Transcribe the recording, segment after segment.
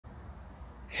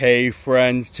Hey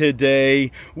friends, today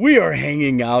we are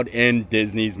hanging out in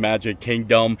Disney's Magic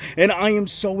Kingdom and I am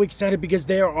so excited because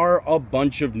there are a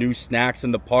bunch of new snacks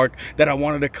in the park that I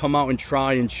wanted to come out and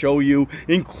try and show you,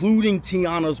 including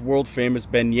Tiana's world famous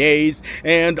beignets.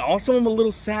 And also I'm a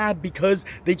little sad because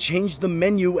they changed the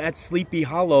menu at Sleepy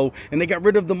Hollow and they got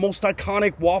rid of the most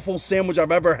iconic waffle sandwich I've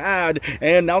ever had,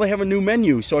 and now they have a new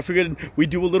menu. So I figured we'd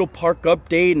do a little park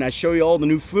update and I show you all the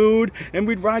new food and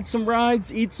we'd ride some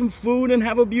rides, eat some food, and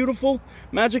have a beautiful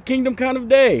Magic Kingdom kind of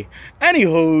day.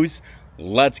 Anywho's,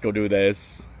 let's go do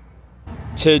this.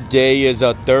 Today is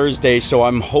a Thursday, so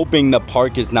I'm hoping the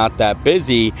park is not that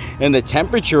busy, and the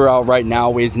temperature out right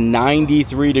now is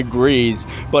 93 degrees,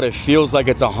 but it feels like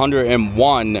it's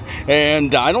 101,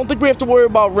 and I don't think we have to worry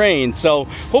about rain, so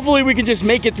hopefully we can just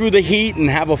make it through the heat and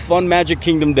have a fun Magic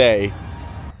Kingdom day.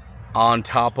 On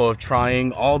top of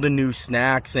trying all the new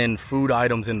snacks and food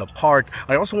items in the park,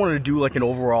 I also wanted to do like an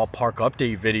overall park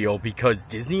update video because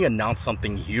Disney announced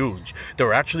something huge.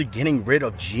 They're actually getting rid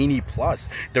of Genie Plus.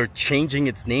 They're changing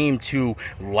its name to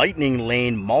Lightning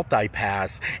Lane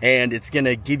Multi-Pass, and it's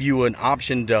gonna give you an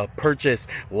option to purchase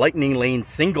Lightning Lane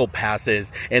single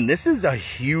passes, and this is a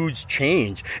huge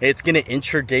change. It's gonna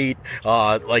integrate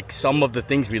like some of the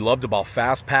things we loved about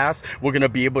Fast Pass. We're gonna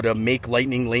be able to make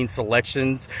Lightning Lane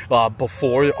selections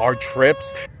before our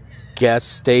trips.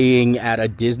 Guests staying at a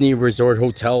Disney Resort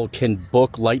hotel can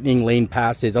book Lightning Lane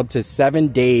passes up to 7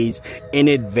 days in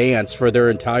advance for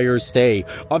their entire stay,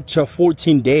 up to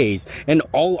 14 days, and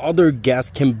all other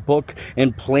guests can book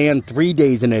and plan 3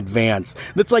 days in advance.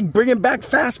 That's like bringing back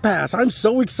Fast Pass. I'm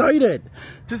so excited.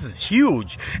 This is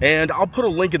huge, and I'll put a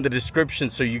link in the description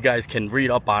so you guys can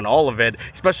read up on all of it,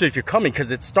 especially if you're coming,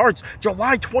 because it starts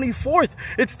July 24th.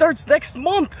 It starts next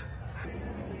month.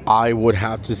 I would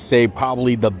have to say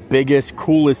probably the biggest,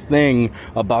 coolest thing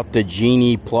about the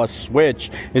Genie Plus switch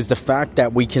is the fact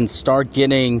that we can start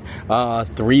getting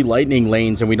 3 lightning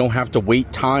lanes and we don't have to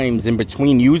wait times in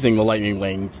between using the lightning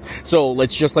lanes. So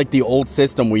it's just like the old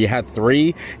system where you had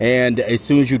 3 and as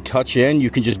soon as you touch in, you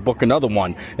can just book another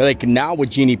one. Like now with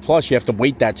Genie Plus, you have to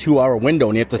wait that 2-hour window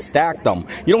and you have to stack them.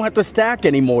 You don't have to stack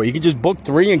anymore. You can just book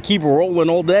 3 and keep rolling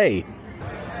all day.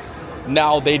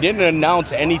 Now, they didn't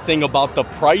announce anything about the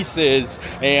prices,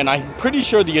 and I'm pretty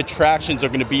sure the attractions are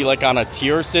going to be like on a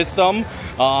tier system.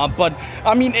 But,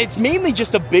 I mean, it's mainly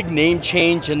just a big name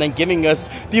change and then giving us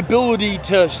the ability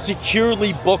to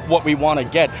securely book what we want to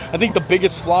get. I think the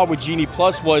biggest flaw with Genie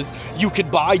Plus was you could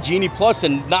buy Genie Plus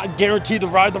and not guarantee the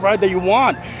ride that you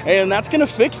want. And that's going to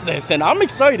fix this, and I'm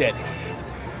excited.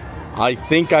 I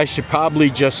think I should probably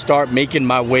just start making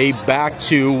my way back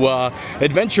to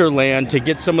Adventureland to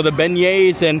get some of the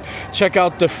beignets and check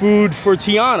out the food for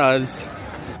Tiana's.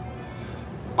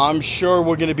 I'm sure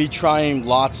we're going to be trying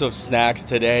lots of snacks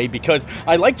today because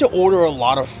I like to order a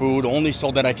lot of food only so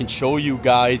that I can show you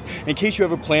guys in case you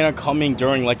ever plan on coming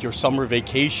during like your summer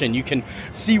vacation. You can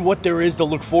see what there is to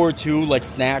look forward to, like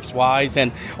snacks wise,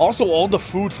 and also all the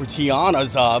food for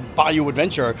Tiana's Bayou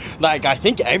Adventure. Like I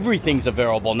think everything's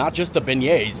available, not just the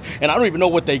beignets, and I don't even know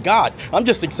what they got. I'm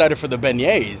just excited for the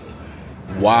beignets.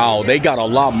 Wow, they got a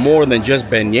lot more than just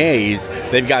beignets.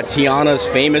 They've got Tiana's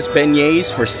famous beignets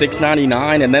for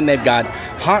 $6.99, and then they've got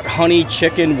hot honey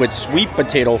chicken with sweet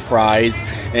potato fries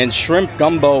and shrimp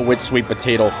gumbo with sweet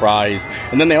potato fries.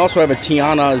 And then they also have a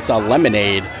Tiana's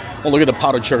lemonade. Oh, look at the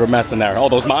powdered sugar mess in there. Oh,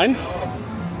 those mine?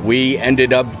 We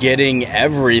ended up getting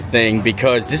everything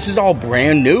because this is all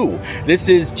brand new. This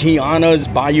is Tiana's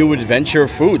Bayou Adventure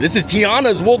food. This is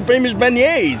Tiana's world famous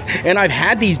beignets. And I've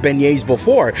had these beignets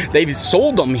before. They've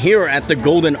sold them here at the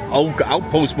Golden Oak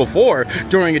Outpost before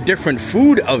during a different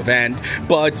food event.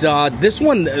 But this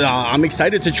one, I'm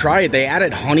excited to try it. They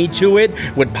added honey to it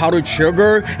with powdered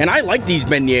sugar. And I like these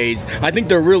beignets. I think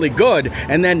they're really good.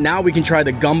 And then now we can try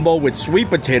the gumbo with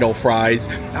sweet potato fries.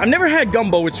 I've never had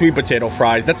gumbo with sweet potato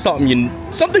fries. That's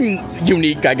something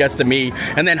unique, I guess, to me.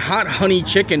 And then hot honey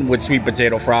chicken with sweet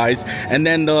potato fries. And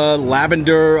then the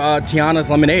lavender Tiana's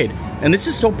lemonade. And this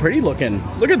is so pretty looking.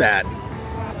 Look at that.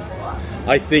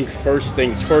 I think first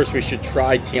things first, we should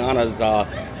try Tiana's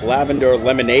lavender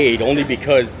lemonade, only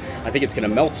because I think it's going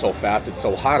to melt so fast. It's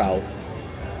so hot out.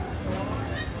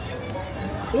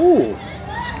 Ooh,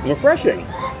 refreshing.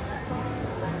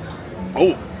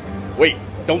 Oh, wait,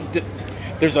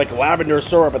 there's like lavender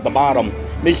syrup at the bottom.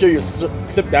 Make sure you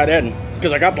sip that in,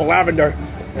 because I got the lavender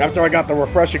after I got the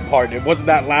refreshing part. It wasn't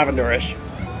that lavenderish.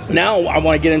 Now I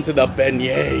want to get into the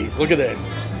beignets. Look at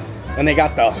this. And they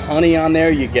got the honey on there.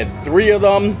 You get 3 of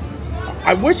them.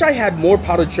 I wish I had more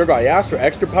powdered sugar. I asked for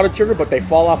extra powdered sugar, but they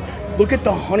fall off. Look at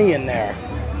the honey in there.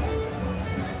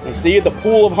 You see the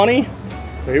pool of honey?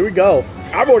 So here we go.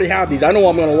 I've already had these. I know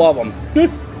I'm gonna love them.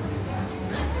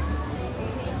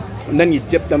 And then you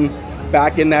dip them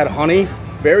back in that honey.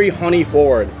 Very honey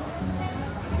forward.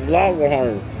 Love the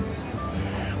honey.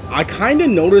 I kind of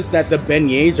noticed that the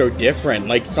beignets are different.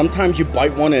 Like sometimes you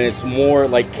bite one and it's more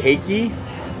like cakey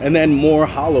and then more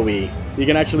hollowy. You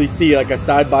can actually see like a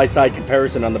side-by-side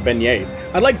comparison on the beignets.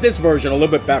 I like this version a little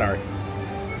bit better.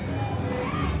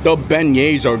 The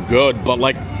beignets are good, but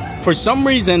like for some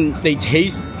reason they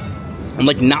taste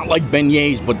like not like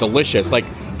beignets but delicious. Like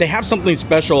they have something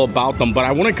special about them, but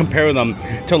I wouldn't compare them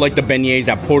to like the beignets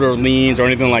at Port Orleans or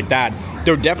anything like that.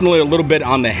 They're definitely a little bit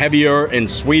on the heavier and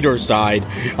sweeter side,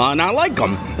 and I like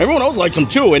them. Everyone else likes them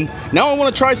too, and now I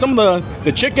want to try some of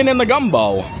the chicken and the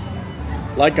gumbo.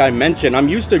 Like I mentioned, I'm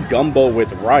used to gumbo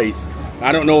with rice.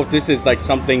 I don't know if this is like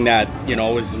something that, you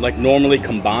know, is like normally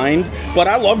combined, but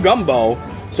I love gumbo,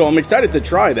 so I'm excited to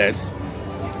try this.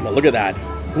 But look at that.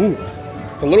 Ooh,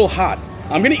 it's a little hot.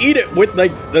 I'm gonna eat it with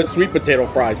like the sweet potato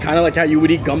fries, kind of like how you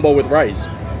would eat gumbo with rice.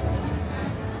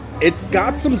 It's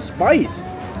got some spice.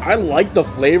 I like the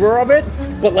flavor of it,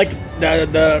 but like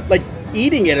the like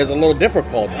eating it is a little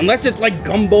difficult unless it's like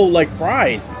gumbo like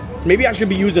fries. Maybe I should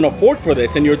be using a fork for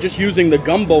this and you're just using the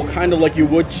gumbo kind of like you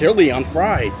would chili on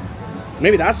fries.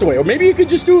 Maybe that's the way, or maybe you could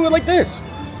just do it like this.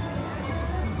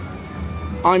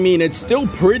 I mean, it's still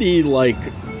pretty like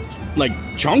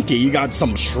chunky. You got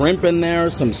some shrimp in there,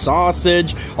 some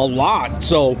sausage, a lot.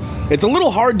 So it's a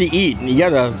little hard to eat. You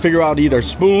gotta figure out either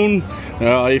spoon,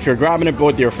 if you're grabbing it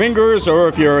with your fingers, or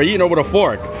if you're eating it with a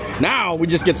fork. Now we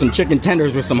just get some chicken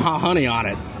tenders with some hot honey on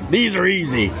it. These are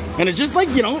easy. And it's just like,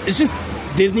 you know, it's just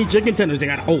Disney chicken tenders. They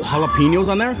got, jalapenos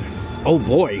on there. Oh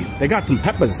boy, they got some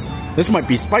peppers. This might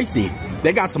be spicy.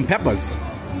 They got some peppers.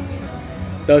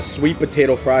 The sweet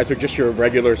potato fries are just your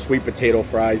regular sweet potato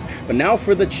fries. But now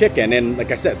for the chicken, and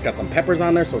like I said, it's got some peppers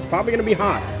on there, so it's probably gonna be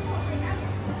hot.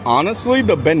 Honestly,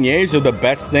 the beignets are the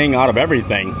best thing out of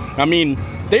everything. I mean,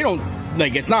 they don't,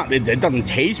 like, it's not, it doesn't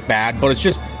taste bad, but it's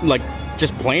just like,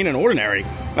 just plain and ordinary.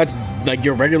 That's like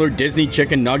your regular Disney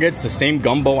chicken nuggets, the same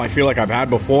gumbo I feel like I've had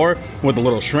before with a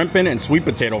little shrimp in it and sweet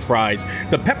potato fries.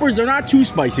 The peppers are not too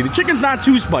spicy. The chicken's not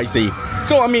too spicy.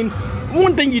 So, I mean,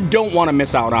 one thing you don't want to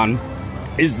miss out on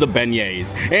is the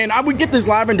beignets. And I would get this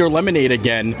lavender lemonade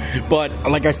again, but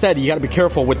like I said, you got to be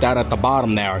careful with that at the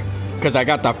bottom there, because I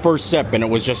got that first sip and it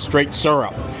was just straight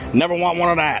syrup. Never want one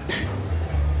of that.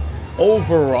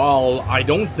 Overall, I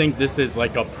don't think this is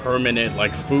like a permanent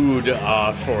like food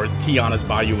for Tiana's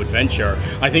Bayou Adventure.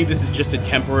 I think this is just a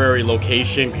temporary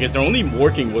location because they're only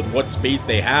working with what space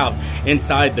they have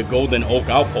inside the Golden Oak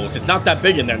Outpost. It's not that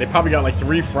big in there. They probably got like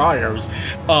 3 fryers.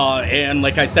 And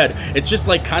like I said, it's just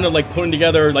like kind of like putting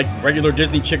together like regular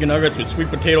Disney chicken nuggets with sweet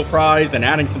potato fries and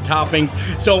adding some toppings.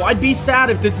 So I'd be sad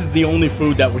if this is the only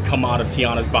food that would come out of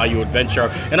Tiana's Bayou Adventure.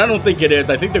 And I don't think it is.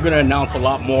 I think they're going to announce a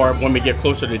lot more when we get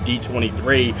closer to D23.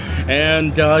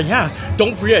 And yeah,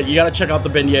 don't forget, you gotta check out the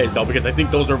beignets though, because I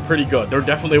think those are pretty good. They're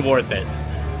definitely worth it.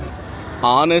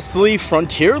 Honestly,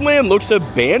 Frontierland looks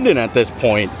abandoned at this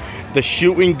point. The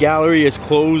shooting gallery is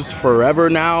closed forever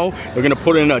now. They're gonna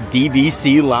put in a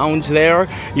DVC lounge there.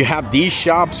 You have these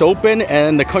shops open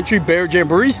and the Country Bear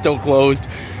Jamboree still closed.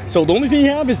 So the only thing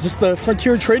you have is just the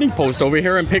Frontier Trading Post over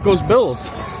here in Pecos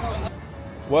Bills.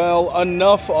 Well,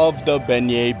 enough of the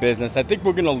beignet business. I think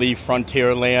we're going to leave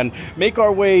Frontierland, make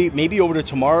our way maybe over to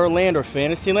Tomorrowland or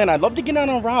Fantasyland. I'd love to get on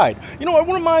a ride. You know, I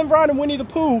wouldn't mind riding Winnie the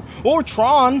Pooh or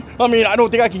Tron. I mean, I don't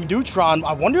think I can do Tron.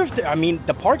 I wonder if, I mean,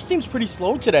 the park seems pretty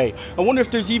slow today. I wonder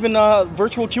if there's even a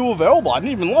virtual queue available. I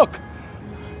didn't even look.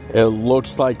 It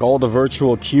looks like all the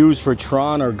virtual queues for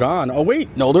Tron are gone. Oh,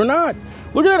 wait, no, they're not.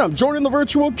 Look at that, I'm joining the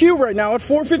virtual queue right now at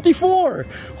 4:54.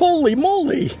 Holy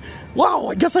moly. Wow,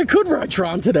 I guess I could ride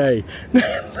Tron today.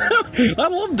 I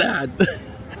love that.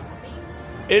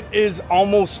 It is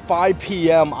almost 5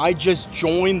 p.m. I just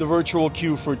joined the virtual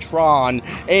queue for Tron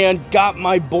and got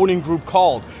my boarding group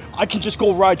called. I can just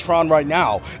go ride Tron right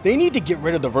now. They need to get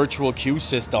rid of the virtual queue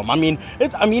system. I mean,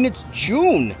 it's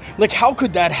June. Like, how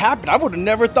could that happen? I would have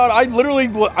never thought. I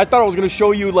thought I was going to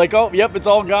show you, like, oh, yep, it's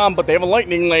all gone, but they have a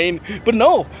lightning lane. But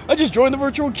no, I just joined the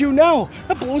virtual queue now.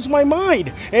 That blows my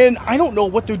mind. And I don't know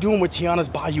what they're doing with Tiana's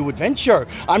Bayou Adventure.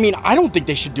 I mean, I don't think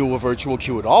they should do a virtual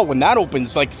queue at all when that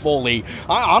opens, like, fully.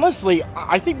 Honestly,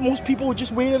 I think most people would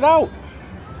just wait it out.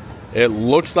 It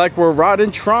looks like we're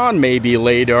riding Tron maybe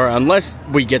later, unless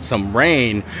we get some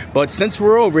rain. But since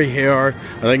we're over here,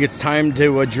 I think it's time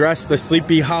to address the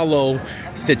Sleepy Hollow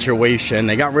situation.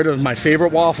 They got rid of my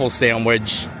favorite waffle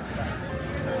sandwich.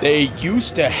 they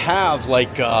used to have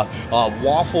like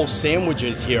waffle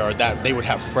sandwiches here that they would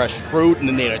have fresh fruit, and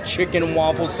then they had a chicken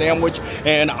waffle sandwich,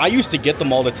 and I used to get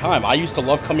them all the time. I used to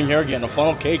love coming here, getting a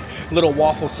funnel cake, little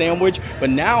waffle sandwich, but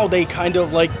now they kind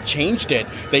of like changed it.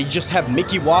 They just have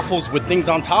Mickey waffles with things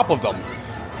on top of them.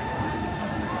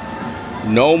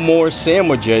 No more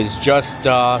sandwiches, just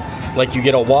like you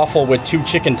get a waffle with 2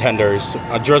 chicken tenders,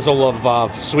 a drizzle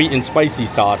of sweet and spicy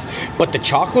sauce. But the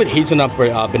chocolate hazelnut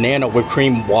banana whipped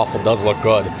cream waffle does look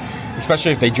good,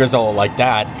 especially if they drizzle it like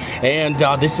that. And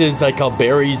this is like a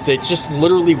berries. It's just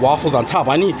literally waffles on top.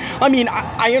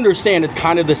 I understand it's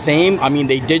kind of the same. I mean,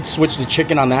 they did switch the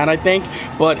chicken on that, I think,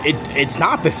 but it's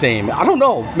not the same. I don't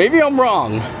know. Maybe I'm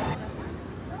wrong.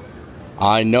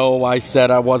 I know I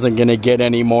said I wasn't going to get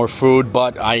any more food,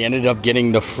 but I ended up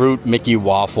getting the fruit Mickey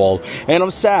waffle. And I'm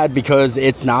sad because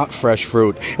it's not fresh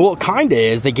fruit. Well, it kind of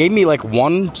is. They gave me like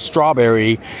 1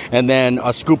 strawberry and then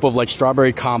a scoop of like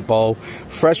strawberry compo,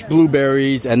 fresh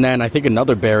blueberries, and then I think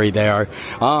another berry there.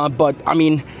 But I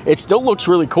mean, it still looks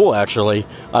really cool, actually.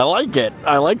 I like it.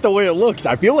 I like the way it looks.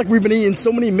 I feel like we've been eating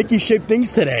so many Mickey-shaped things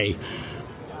today.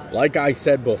 Like I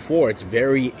said before, it's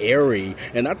very airy,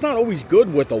 and that's not always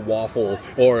good with a waffle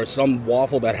or some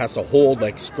waffle that has to hold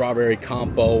like strawberry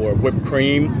compo or whipped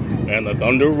cream. And the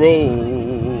thunder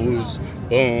rolls,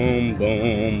 boom,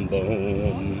 boom,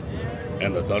 boom,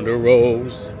 and the thunder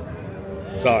rolls.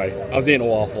 Sorry, I was eating a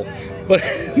waffle. But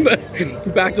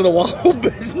back to the waffle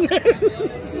business.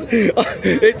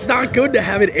 It's not good to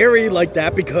have it airy like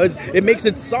that because it makes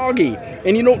it soggy.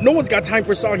 And you know, no one's got time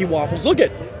for soggy waffles. Look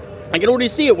at, I can already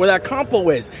see it where that compo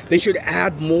is. They should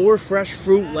add more fresh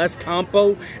fruit, less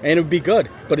compo, and it would be good.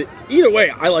 But either way,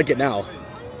 I like it now.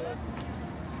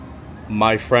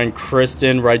 My friend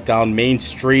Kristen, right down Main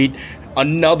Street,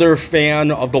 another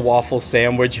fan of the waffle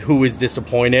sandwich who is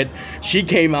disappointed. She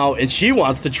came out and she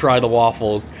wants to try the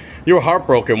waffles. You were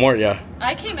heartbroken, weren't you?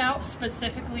 I came out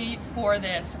specifically for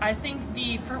this. I think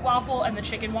the fruit waffle and the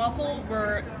chicken waffle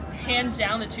were hands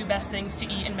down the 2 best things to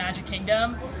eat in Magic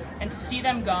Kingdom. And to see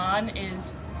them gone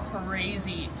is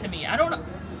crazy to me. I don't know.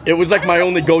 It was like my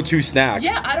only go-to snack.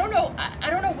 Yeah, I don't know. I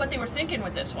don't know what they were thinking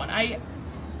with this one. I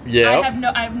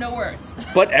have no words.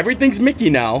 But everything's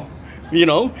Mickey now, you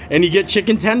know, and you get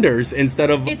chicken tenders instead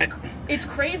of. It's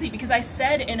crazy because I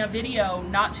said in a video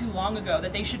not too long ago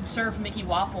that they should serve Mickey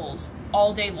waffles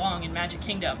all day long in Magic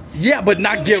Kingdom. Yeah, but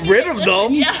not get rid of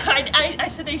them. Yeah, I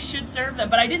said they should serve them,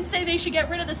 but I didn't say they should get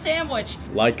rid of the sandwich.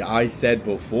 Like I said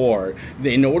before,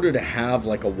 in order to have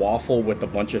like a waffle with a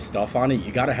bunch of stuff on it,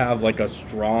 you got to have like a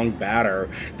strong batter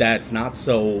that's not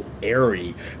so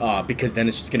airy, because then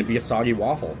it's just going to be a soggy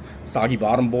waffle. Soggy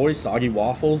bottom boys, soggy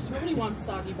waffles. Nobody wants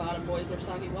soggy bottom boys or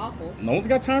soggy waffles. No one's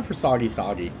got time for soggy.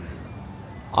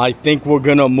 I think we're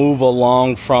gonna move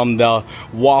along from the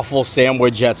waffle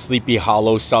sandwich at Sleepy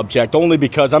Hollow subject, only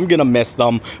because I'm gonna miss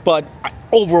them, but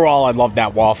overall I love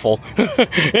that waffle.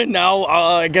 And now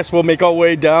I guess we'll make our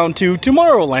way down to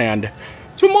Tomorrowland.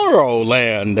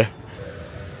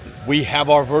 We have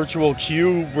our virtual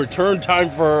queue return time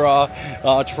for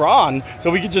Tron,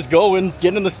 so we can just go and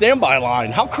get in the standby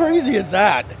line. How crazy is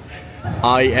that?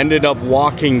 I ended up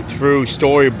walking through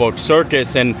Storybook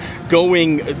Circus and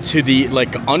going to the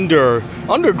like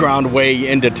underground way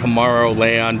into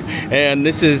Tomorrowland, and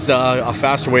this is a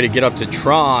faster way to get up to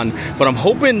Tron, but I'm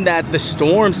hoping that the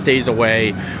storm stays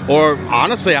away, or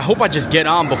honestly I hope I just get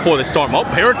on before the storm. Oh,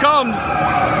 here it comes.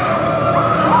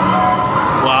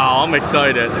 Wow, I'm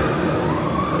excited.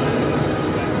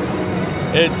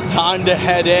 It's time to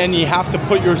head in. You have to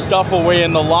put your stuff away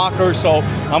in the locker, so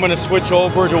I'm gonna switch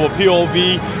over to a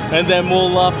POV and then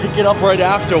we'll pick it up right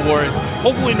afterwards.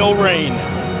 Hopefully no rain.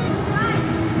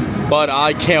 But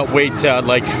I can't wait to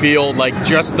like feel like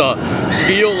just the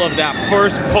feel of that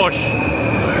first push.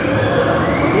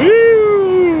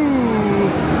 Woo!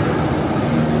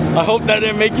 I hope that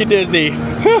didn't make you dizzy.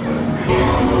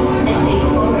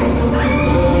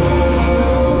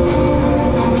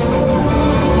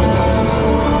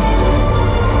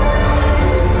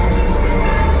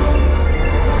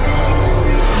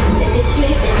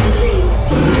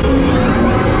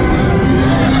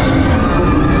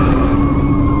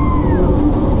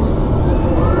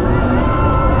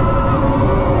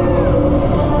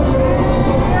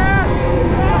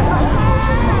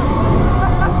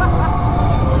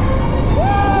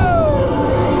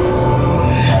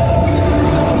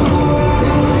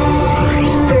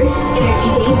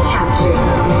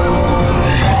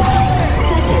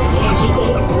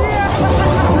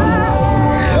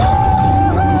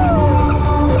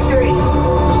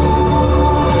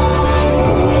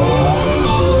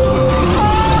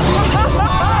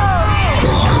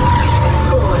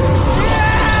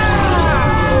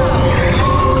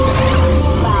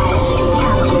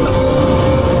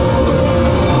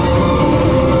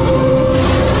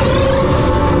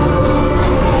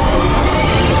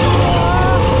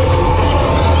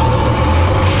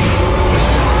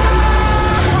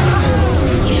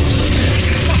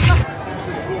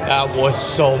 was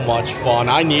so much fun.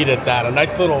 I needed that, a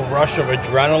nice little rush of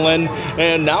adrenaline,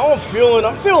 and now I'm feeling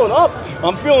up.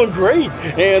 I'm feeling great,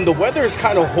 and the weather is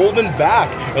kind of holding back.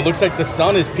 It looks like the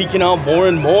sun is peeking out more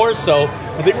and more, so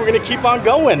I think we're gonna keep on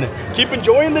going, keep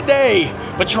enjoying the day.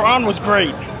 But Tron was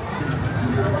great.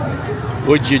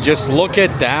 Would you just look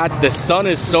at that? The sun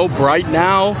is so bright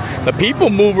now. The People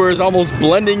Mover is almost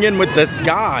blending in with the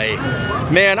sky.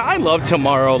 Man, I love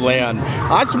Tomorrowland.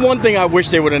 That's one thing I wish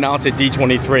they would announce at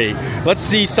D23. Let's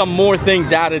see some more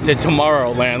things added to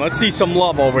Tomorrowland. Let's see some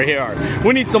love over here.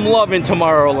 We need some love in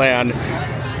Tomorrowland.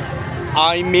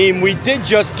 I mean, we did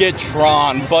just get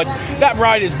Tron, but that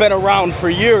ride has been around for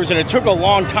years and it took a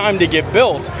long time to get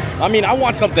built. I mean, I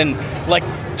want something like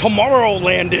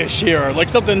Tomorrowland-ish here, like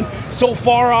something so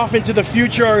far off into the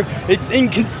future, it's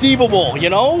inconceivable, you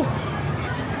know?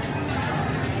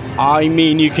 I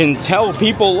mean, you can tell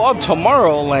people love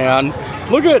Tomorrowland.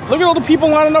 Look at all the people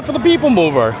lining up for the People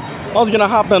Mover. I was gonna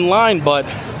hop in line, but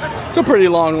it's a pretty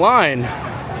long line.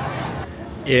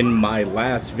 In my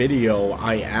last video,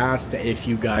 I asked if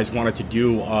you guys wanted to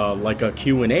do like a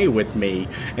Q&A with me,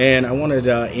 and I wanted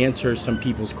to answer some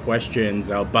people's questions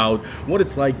about what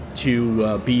it's like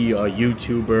to be a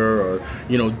YouTuber, or,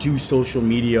 you know, do social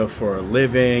media for a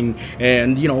living,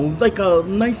 and, you know, like a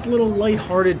nice little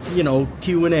lighthearted, you know,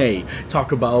 Q&A.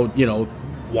 Talk about, you know,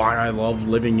 why I love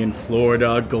living in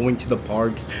Florida, going to the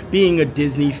parks, being a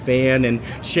Disney fan, and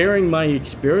sharing my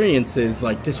experiences.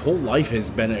 Like, this whole life has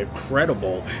been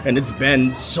incredible, and it's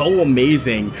been so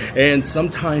amazing, and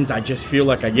sometimes I just feel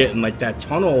like I get in like that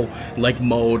tunnel like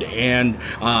mode, and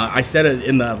I said it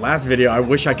in the last video, I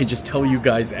wish I could just tell you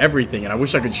guys everything, and I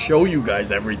wish I could show you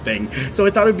guys everything. So I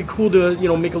thought it'd be cool to, you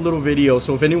know, make a little video.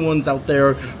 So if anyone's out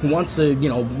there who wants to, you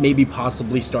know, maybe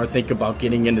possibly start thinking about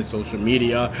getting into social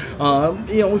media,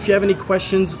 you know, if you have any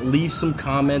questions, leave some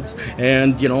comments,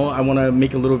 and, you know, I want to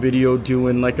make a little video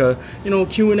doing like a, you know,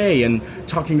 Q&A and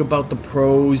talking about the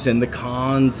pros and the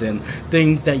cons and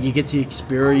things that you get to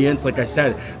experience. Like I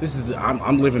said, this is,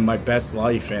 I'm living my best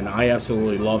life, and I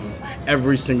absolutely love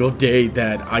every single day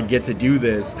that I get to do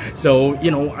this. So, you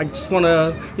know, I just want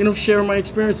to, you know, share my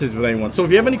experiences with anyone. So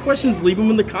if you have any questions, leave them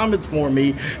in the comments for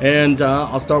me, and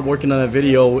I'll start working on a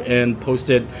video and post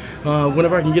it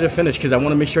whenever I can get it finished, because I want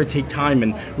to make sure I take time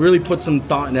and really put some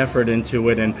thought and effort into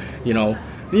it, and, you know,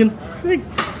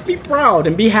 be proud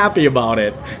and be happy about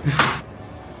it.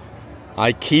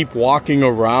 I keep walking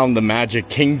around the Magic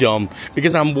Kingdom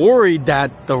because I'm worried that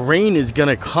the rain is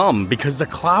gonna come, because the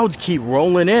clouds keep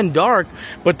rolling in dark,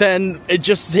 but then it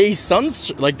just stays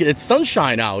like it's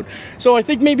sunshine out. So I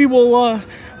think maybe we'll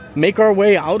make our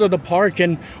way out of the park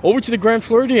and over to the Grand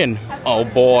Floridian. Oh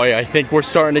boy, I think we're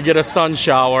starting to get a sun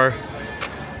shower.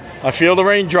 I feel the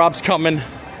raindrops coming.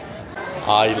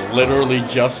 I literally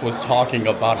just was talking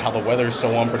about how the weather is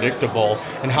so unpredictable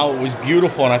and how it was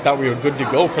beautiful, and I thought we were good to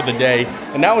go for the day,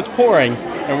 and now it's pouring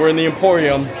and we're in the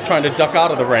Emporium trying to duck out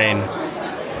of the rain.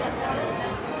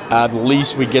 At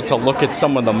least we get to look at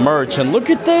some of the merch, and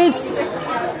look at this.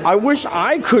 I wish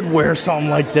I could wear something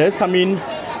like this. I mean,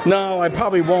 no, I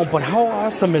probably won't, but how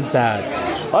awesome is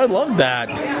that? I love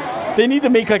that. They need to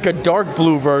make like a dark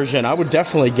blue version. I would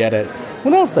definitely get it.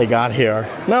 What else they got here?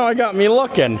 Now I got me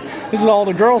looking. This is all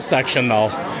the girls section though.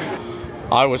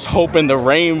 I was hoping the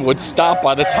rain would stop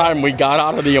by the time we got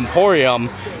out of the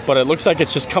Emporium, but it looks like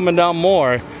it's just coming down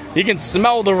more. You can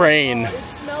smell the rain. It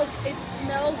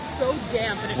smells so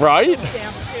damp. And right? So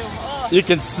damp too. Oh. You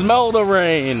can smell the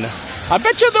rain. I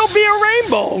bet you there'll be a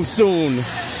rainbow soon.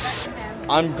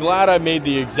 I'm glad I made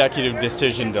the executive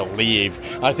decision to leave.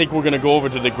 I think we're gonna go over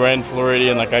to the Grand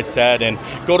Floridian, like I said, and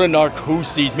go to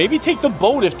Narcoossee's. Maybe take the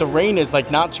boat if the rain is like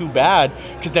not too bad,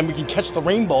 because then we can catch the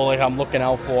rainbow like I'm looking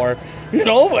out for. You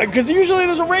know, because usually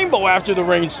there's a rainbow after the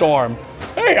rainstorm.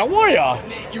 Hey, how are ya?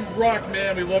 You rock,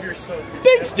 man. We love your soap.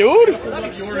 Thanks, dude. We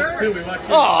love yours too. We watch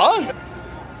Aww.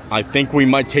 I think we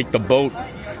might take the boat.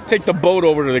 Take the boat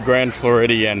over to the Grand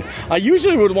Floridian. I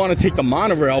usually would want to take the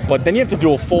monorail, but then you have to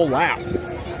do a full lap.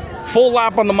 Full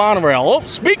lap on the monorail. Oh,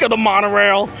 speak of the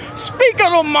monorail. Speak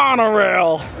of the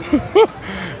monorail.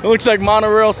 It looks like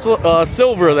monorail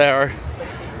silver there.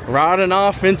 Riding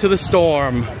off into the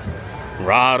storm.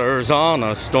 Riders on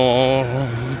a storm.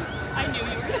 I knew you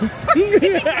were going to start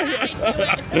singing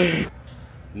that.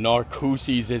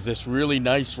 Narcoossee's is this really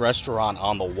nice restaurant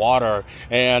on the water,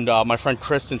 and my friend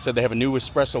Kristen said they have a new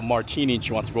espresso martini and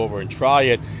she wants to go over and try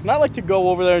it. And I like to go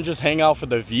over there and just hang out for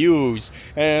the views,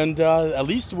 and at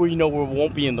least we know we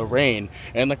won't be in the rain.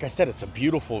 And like I said, it's a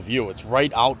beautiful view. It's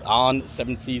right out on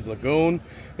Seven Seas Lagoon.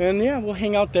 And yeah, we'll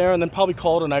hang out there and then probably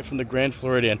call it a night from the Grand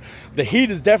Floridian. The heat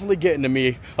is definitely getting to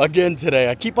me again today.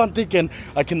 I keep on thinking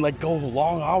I can like go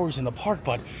long hours in the park,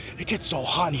 but it gets so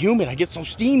hot and humid. I get so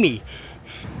steamy.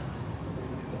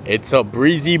 It's a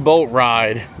breezy boat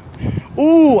ride.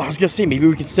 Ooh, I was gonna say maybe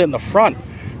we could sit in the front.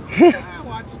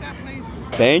 Watch that, please.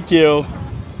 Thank you.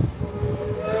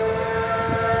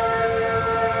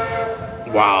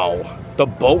 Wow. The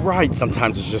boat ride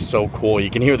sometimes is just so cool. You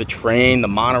can hear the train, the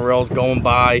monorails going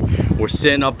by. We're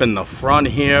sitting up in the front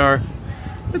here.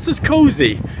 This is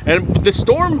cozy. And the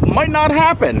storm might not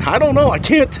happen. I don't know. I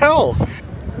can't tell.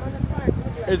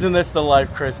 Isn't this the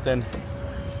life, Kristen?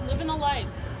 Living a life.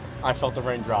 I felt the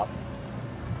raindrop.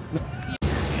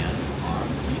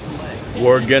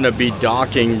 We're gonna be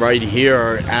docking right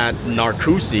here at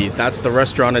Narcoossee's. That's the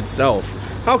restaurant itself.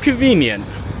 How convenient.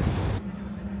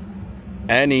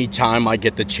 Anytime I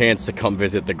get the chance to come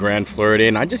visit the Grand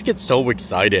Floridian, I just get so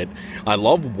excited. I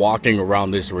love walking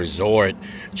around this resort.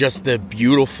 Just the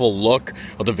beautiful look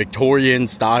of the Victorian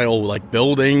style like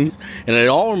buildings, and it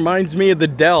all reminds me of the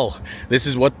Dell. This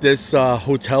is what this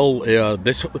hotel,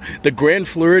 the Grand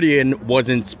Floridian was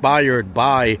inspired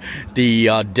by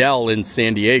the Dell in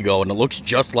San Diego, and it looks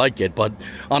just like it, but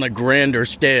on a grander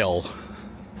scale.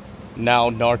 Now,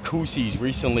 Narcoossee's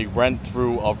recently went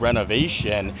through a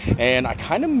renovation, and I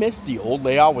kind of missed the old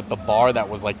layout with the bar that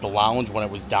was like the lounge when it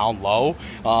was down low.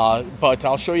 But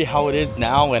I'll show you how it is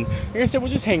now, and like I said, we'll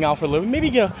just hang out for a little, maybe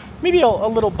get a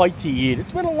little bite to eat.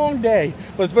 It's been a long day,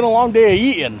 but it's been a long day of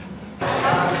eating.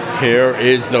 Here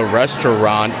is the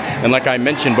restaurant, and like I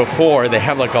mentioned before, they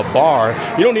have like a bar.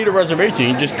 You don't need a reservation,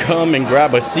 you just come and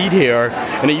grab a seat here.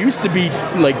 And it used to be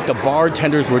like the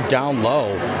bartenders were down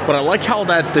low, but I like how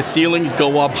that the ceilings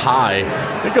go up high.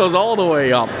 It goes all the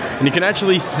way up, and you can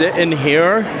actually sit in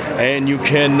here and you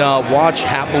can watch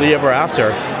Happily Ever After.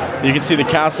 You can see the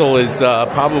castle is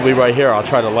probably right here. I'll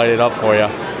try to light it up for you.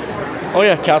 Oh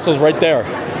yeah, castle's right there.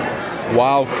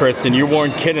 Wow, Kristen, you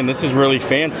weren't kidding. This is really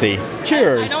fancy.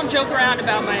 Cheers. I don't joke around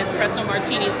about my espresso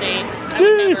martinis, Nate. I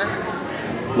would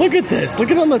never. Look at this. Look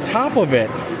at on the top of it.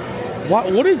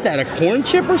 What is that? A corn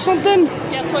chip or something?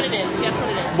 Guess what it is? Guess what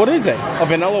it is? What is it? A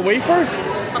vanilla wafer?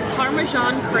 A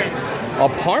Parmesan crisp. A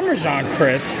Parmesan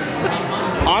crisp?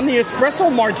 On the espresso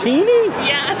martini?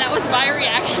 Yeah, that was my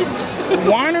reaction.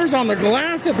 Winers on the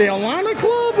glass at the Alana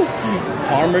Club?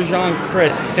 Parmesan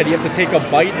crisp. He said you have to take a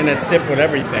bite and a sip with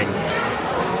everything.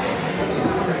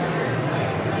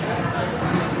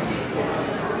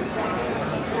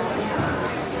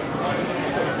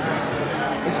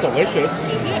 It's delicious.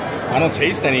 Is it? I don't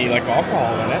taste any like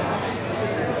alcohol in it.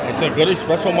 It's a good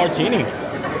espresso martini.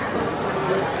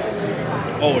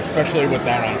 Oh, especially with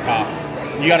that on top.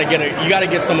 You gotta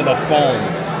get some of the foam.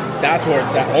 That's where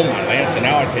it's at. Oh my Lanta,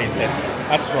 now I taste it.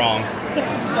 That's strong.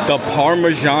 The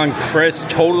Parmesan crisp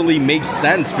totally makes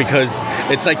sense because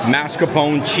it's like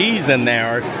mascarpone cheese in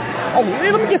there. Oh,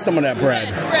 let me get some of that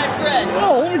bread. Bread.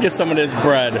 Oh, let me get some of this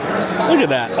bread. Look at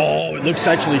that. Oh, it looks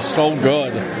actually so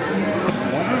good.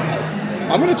 Wow.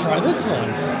 I'm gonna try this one.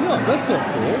 Oh, that's so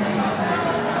cool.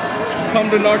 Come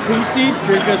to Narcoossee's,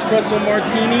 drink espresso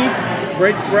martinis,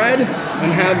 break bread,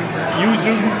 and have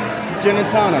yuzu gin and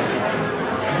tonic.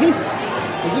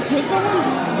 Is this good someone?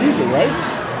 Yuzu, right?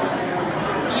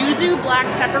 Yuzu black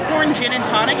peppercorn gin and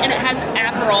tonic, and it has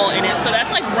Aperol in it, so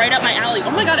that's like right up my alley.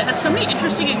 Oh my god, it has so many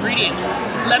interesting ingredients.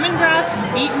 Lemongrass,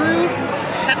 beetroot,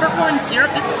 peppercorn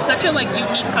syrup. This is such a like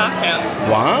unique cocktail.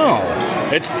 Wow,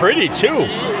 it's pretty too. It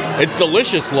is. It's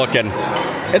delicious looking.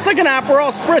 It's like an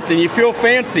Aperol spritz, and you feel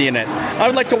fancy in it. I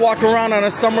would like to walk around on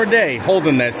a summer day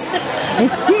holding this.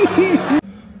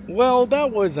 Well,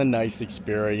 that was a nice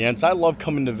experience. I love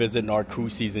coming to visit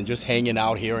Narcoossee's and just hanging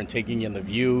out here and taking in the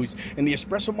views. And the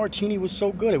espresso martini was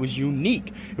so good. It was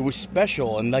unique. It was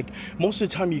special. And like most of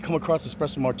the time you come across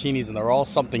espresso martinis and they're all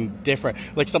something different.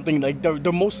 Like something like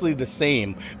they're mostly the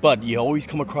same. But you always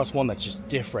come across one that's just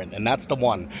different. And that's the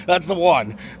one. That's the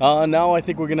one. Now I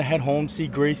think we're going to head home, see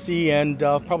Gracie, and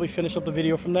probably finish up the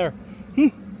video from there.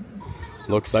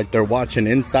 Looks like they're watching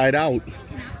Inside Out.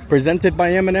 Presented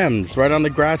by M&M's right on the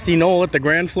grassy knoll at the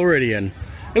Grand Floridian.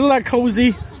 Isn't that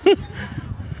cozy?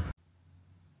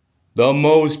 The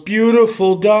most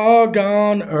beautiful dog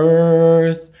on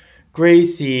earth.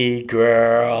 Gracie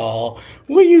girl.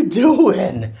 What are you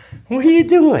doing? What are you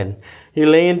doing? You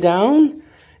laying down?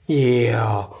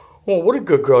 Yeah. Oh, what a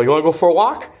good girl. You want to go for a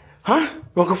walk? Huh? You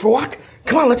wanna go for a walk?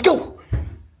 Come on, let's go.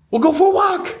 We'll go for a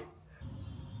walk.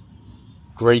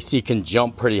 Gracie can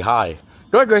jump pretty high.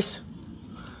 Go ahead, Grace.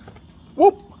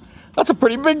 Whoop. That's a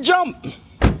pretty big jump.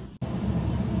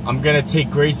 I'm gonna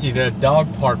take Gracie to the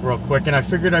dog park real quick, and I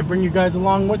figured I'd bring you guys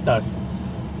along with us.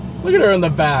 Look at her in the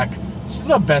back. She's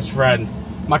my best friend.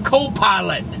 My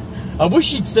co-pilot. I wish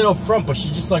she'd sit up front, but she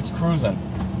just likes cruising.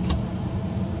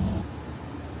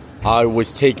 I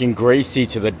was taking Gracie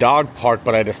to the dog park,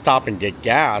 but I had to stop and get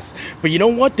gas. But you know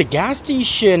what? The gas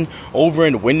station over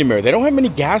in Windermere, they don't have many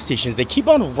gas stations. They keep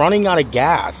on running out of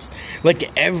gas.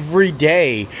 Like every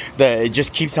day, it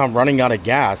just keeps on running out of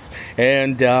gas.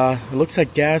 And it looks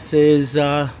like gas is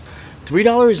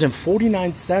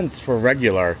 $3.49 for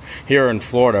regular here in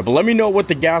Florida. But let me know what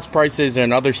the gas price is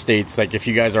in other states, like if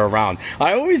you guys are around.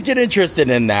 I always get interested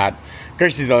in that.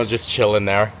 Gracie's always just chilling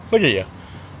there. Look at you.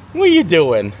 What are you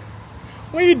doing?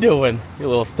 What are you doing, you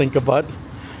little stinkabutt?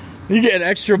 You get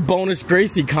extra bonus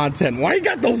Gracie content. Why you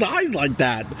got those eyes like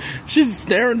that? She's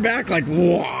staring back like,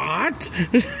 what?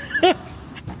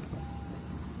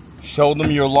 Show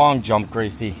them your long jump,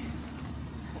 Gracie.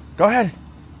 Go ahead.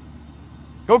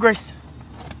 Go, Grace.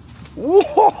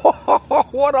 Whoa,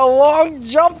 what a long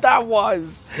jump that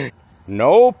was.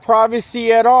 No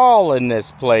privacy at all in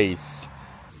this place.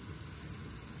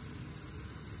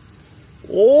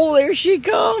 Oh, there she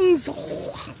comes.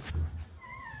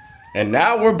 And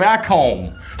now we're back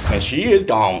home. And she is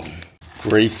gone.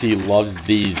 Gracie loves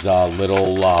these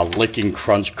little Lickin'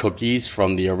 Crunch cookies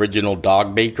from the original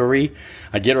dog bakery.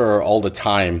 I get her all the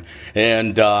time.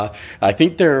 And I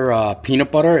think they're peanut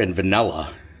butter and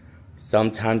vanilla.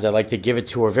 Sometimes I like to give it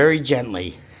to her very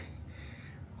gently.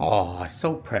 Oh,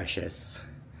 so precious.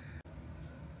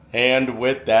 And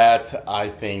with that, I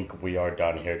think we are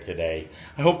done here today.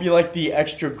 I hope you like the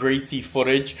extra Gracie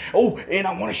footage. Oh, and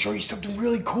I want to show you something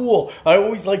really cool. I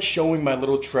always like showing my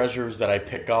little treasures that I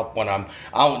pick up when I'm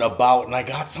out and about. And I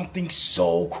got something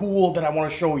so cool that I want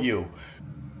to show you.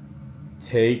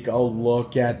 Take a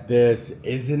look at this.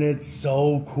 Isn't it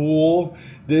so cool?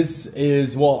 This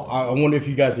is, well, I wonder if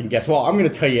you guys can guess. Well, I'm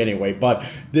going to tell you anyway, but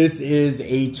this is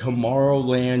a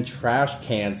Tomorrowland trash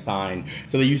can sign.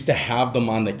 So they used to have them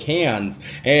on the cans,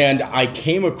 and I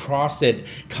came across it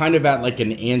kind of at like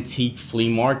an antique flea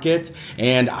market,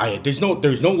 and there's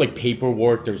no like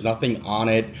paperwork, there's nothing on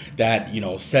it that, you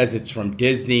know, says it's from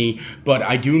Disney, but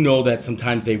I do know that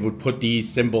sometimes they would put these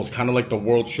symbols, kind of like the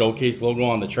World Showcase logo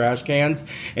on the trash cans,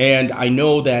 and I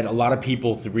know that a lot of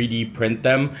people 3D print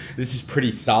them. This is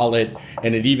pretty solid,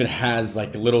 and it even has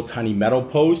like a little tiny metal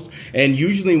post. And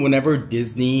usually whenever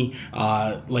Disney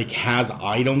like has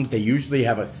items, they usually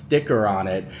have a sticker on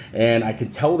it, and I can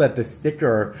tell that the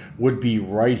sticker would be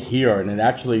right here, and it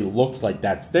actually looks like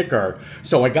that sticker.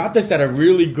 So I got this at a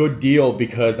really good deal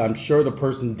because I'm sure the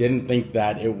person didn't think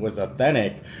that it was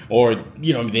authentic, or,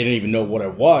 you know, they didn't even know what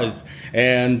it was,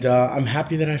 and I'm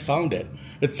happy that I found it.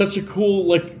 It's such a cool,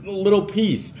 like, little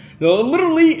piece. You know,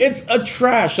 literally, it's a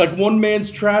trash. Like, one man's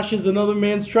trash is another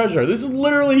man's treasure. This is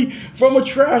literally from a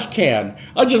trash can.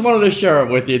 I just wanted to share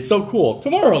it with you. It's so cool.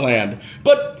 Tomorrowland.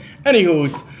 But,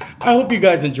 anywho's, I hope you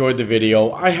guys enjoyed the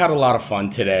video. I had a lot of fun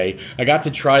today. I got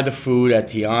to try the food at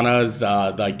Tiana's,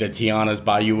 like the Tiana's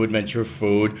Bayou Adventure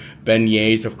food.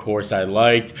 Beignets, of course, I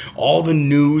liked. All the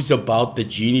news about the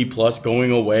Genie Plus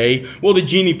going away. Well, the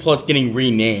Genie Plus getting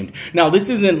renamed. Now, this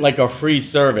isn't like a free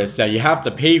service. You have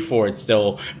to pay for it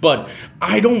still. But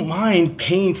I don't mind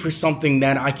paying for something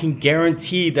that I can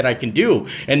guarantee that I can do.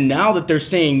 And now that they're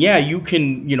saying, yeah, you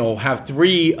can, you know, have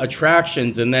 3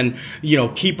 attractions and then, you know,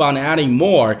 keep on adding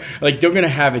more. Like, they're going to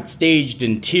have it staged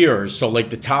in tiers. So, like,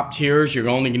 the top tiers, you're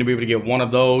only going to be able to get 1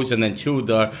 of those and then 2 of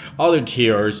the other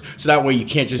tiers. So that way you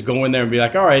can't just go in there and be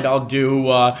like, all right, I'll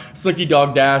do Slinky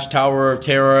Dog Dash, Tower of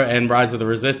Terror, and Rise of the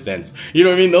Resistance. You know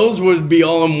what I mean? Those would be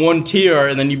all in 1 tier,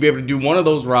 and then you'd be able to do 1 of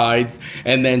those rides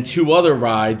and then 2 other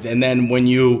rides. And then when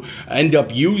you end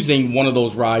up using 1 of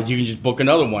those rides, you can just book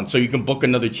another one. So you can book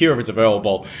another tier if it's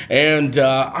available. And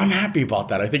I'm happy about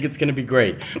that. I think it's going to be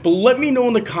great. But let me know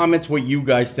in the comments what you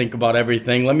guys think about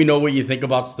everything. Let me know what you think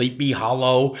about Sleepy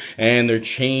Hollow and their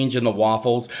change in the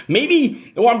waffles.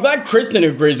 Maybe, well, I'm glad Kristen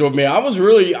agrees with me. I was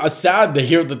really sad to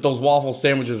hear that those waffle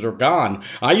sandwiches are gone.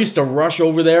 I used to rush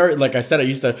over there. Like I said, I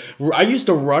used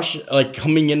to rush, like,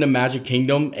 coming into Magic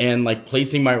Kingdom and like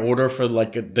placing my order for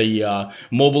like the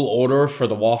mobile order for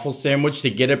the waffle sandwich to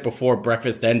get it before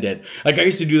breakfast ended. Like, I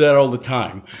used to do that all the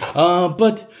time.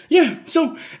 But yeah,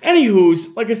 so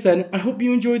anywho's, like I said, I hope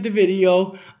you enjoyed the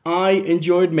video. I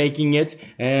enjoyed making it,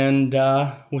 and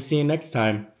we'll see you next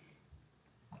time.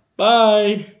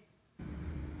 Bye.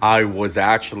 I was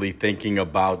actually thinking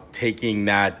about taking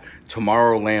that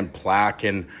Tomorrowland plaque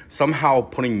and somehow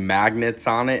putting magnets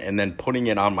on it and then putting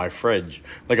it on my fridge,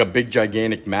 like a big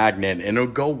gigantic magnet, and it'll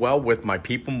go well with my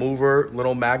People Mover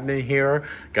little magnet here.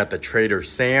 Got the Trader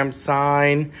Sam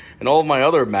sign and all of my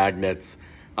other magnets.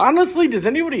 Honestly, does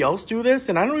anybody else do this?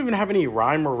 And I don't even have any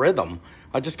rhyme or rhythm.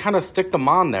 I just kind of stick them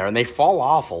on there and they fall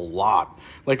off a lot.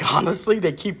 Like, honestly,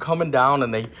 they keep coming down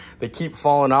and they keep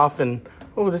falling off. And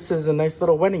oh, this is a nice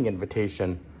little wedding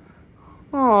invitation.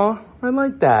 Oh, I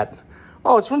like that.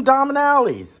 Oh, it's from Dom and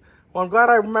Allie's. Well, I'm glad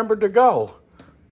I remembered to go.